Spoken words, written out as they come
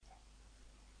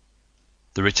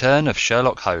The Return of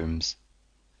Sherlock Holmes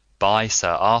by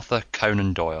Sir Arthur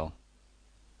Conan Doyle.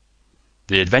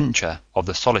 The Adventure of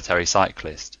the Solitary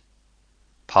Cyclist.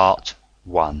 Part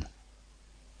 1.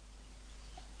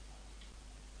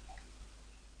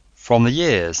 From the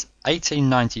years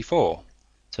 1894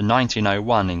 to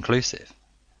 1901 inclusive,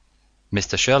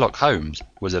 Mr. Sherlock Holmes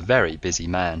was a very busy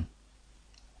man.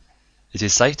 It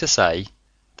is safe to say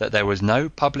that there was no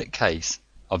public case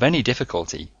of any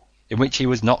difficulty in which he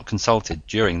was not consulted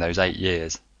during those 8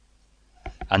 years,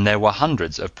 and there were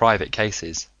hundreds of private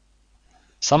cases,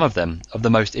 some of them of the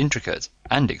most intricate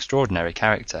and extraordinary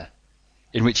character,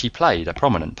 in which he played a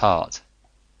prominent part.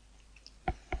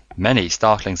 Many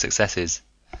startling successes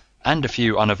and a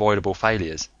few unavoidable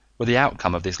failures were the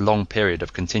outcome of this long period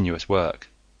of continuous work.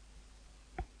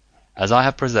 As I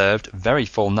have preserved very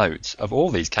full notes of all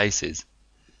these cases,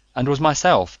 and was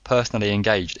myself personally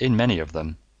engaged in many of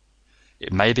them,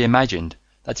 it may be imagined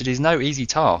that it is no easy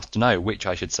task to know which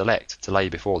I should select to lay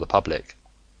before the public.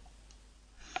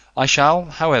 I shall,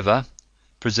 however,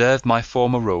 preserve my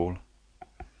former rule,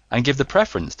 and give the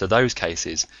preference to those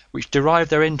cases which derive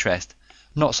their interest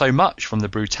not so much from the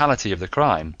brutality of the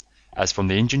crime as from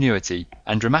the ingenuity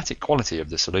and dramatic quality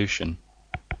of the solution.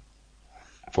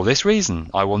 For this reason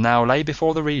I will now lay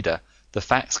before the reader the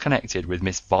facts connected with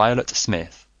Miss Violet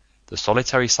Smith, the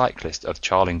solitary cyclist of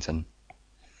Charlington,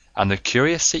 and the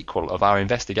curious sequel of our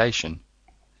investigation,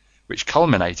 which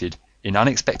culminated in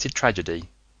unexpected tragedy.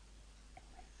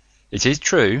 It is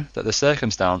true that the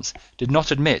circumstance did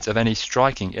not admit of any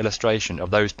striking illustration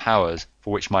of those powers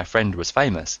for which my friend was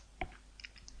famous,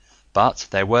 but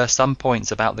there were some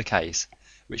points about the case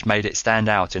which made it stand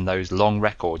out in those long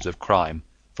records of crime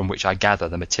from which I gather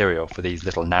the material for these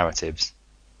little narratives.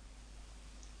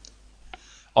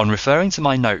 On referring to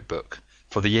my notebook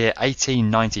for the year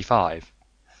 1895,